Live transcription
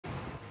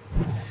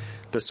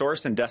The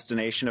source and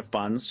destination of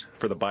funds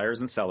for the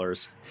buyers and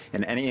sellers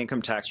and any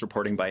income tax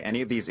reporting by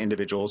any of these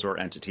individuals or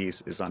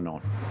entities is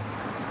unknown.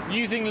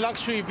 Using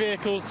luxury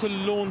vehicles to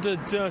launder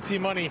dirty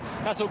money.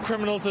 That's what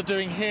criminals are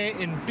doing here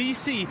in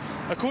BC,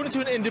 according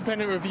to an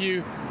independent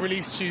review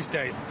released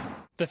Tuesday.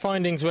 The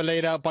findings were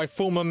laid out by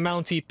former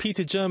Mountie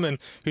Peter German,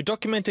 who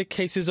documented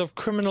cases of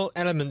criminal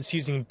elements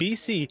using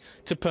BC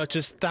to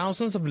purchase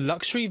thousands of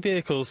luxury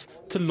vehicles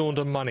to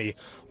launder money,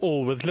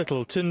 all with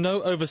little to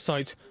no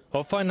oversight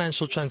of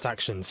financial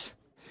transactions.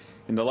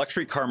 In the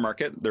luxury car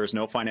market, there is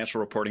no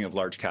financial reporting of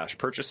large cash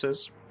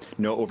purchases,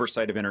 no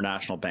oversight of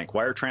international bank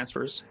wire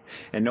transfers,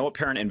 and no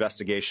apparent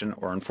investigation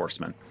or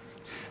enforcement.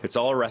 It's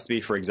all a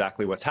recipe for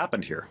exactly what's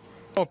happened here.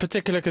 Of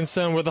particular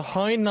concern were the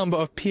high number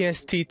of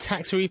PST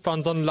tax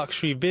refunds on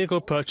luxury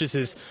vehicle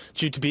purchases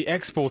due to be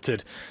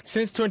exported.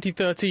 Since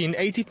 2013,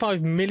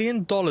 $85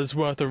 million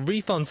worth of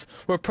refunds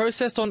were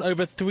processed on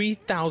over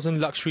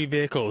 3,000 luxury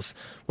vehicles.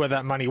 Where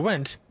that money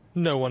went,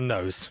 no one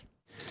knows.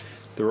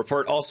 The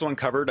report also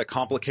uncovered a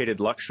complicated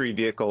luxury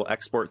vehicle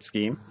export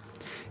scheme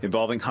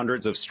involving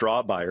hundreds of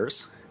straw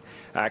buyers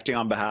acting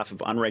on behalf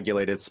of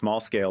unregulated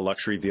small-scale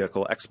luxury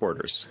vehicle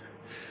exporters.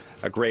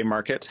 A grey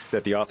market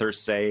that the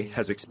authors say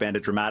has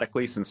expanded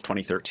dramatically since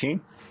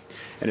 2013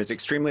 and is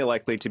extremely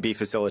likely to be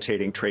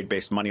facilitating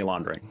trade-based money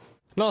laundering.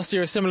 Last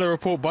year, a similar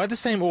report by the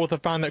same author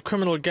found that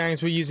criminal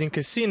gangs were using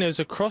casinos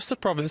across the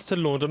province to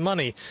launder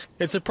money.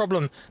 It's a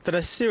problem that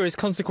has serious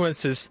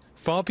consequences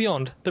far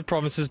beyond the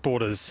province's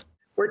borders.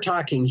 We're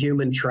talking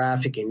human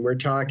trafficking. We're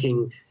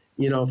talking,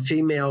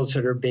 females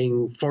that are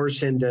being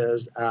forced into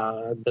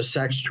the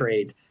sex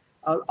trade.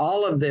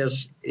 All of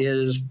this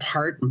is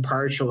part and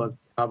parcel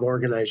of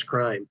organized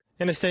crime.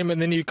 In a statement,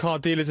 the New Car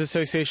Dealers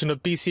Association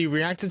of BC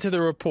reacted to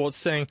the report,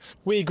 saying,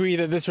 "We agree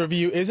that this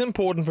review is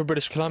important for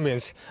British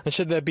Columbians, and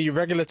should there be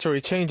regulatory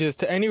changes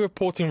to any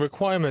reporting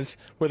requirements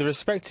with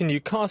respect to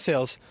new car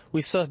sales,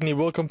 we certainly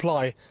will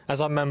comply,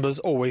 as our members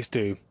always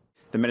do."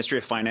 The Ministry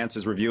of Finance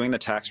is reviewing the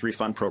tax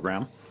refund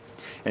program,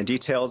 and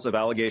details of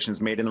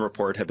allegations made in the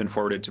report have been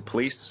forwarded to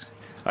police,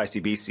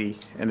 ICBC,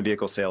 and the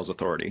Vehicle Sales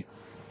Authority.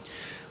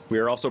 We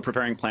are also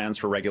preparing plans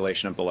for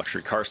regulation of the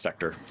luxury car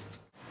sector.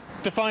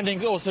 The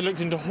findings also looked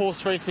into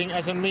horse racing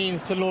as a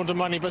means to launder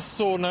money, but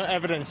saw no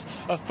evidence.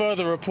 A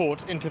further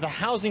report into the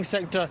housing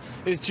sector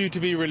is due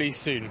to be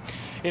released soon.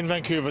 In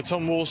Vancouver,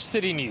 Tom Walsh,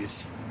 City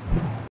News.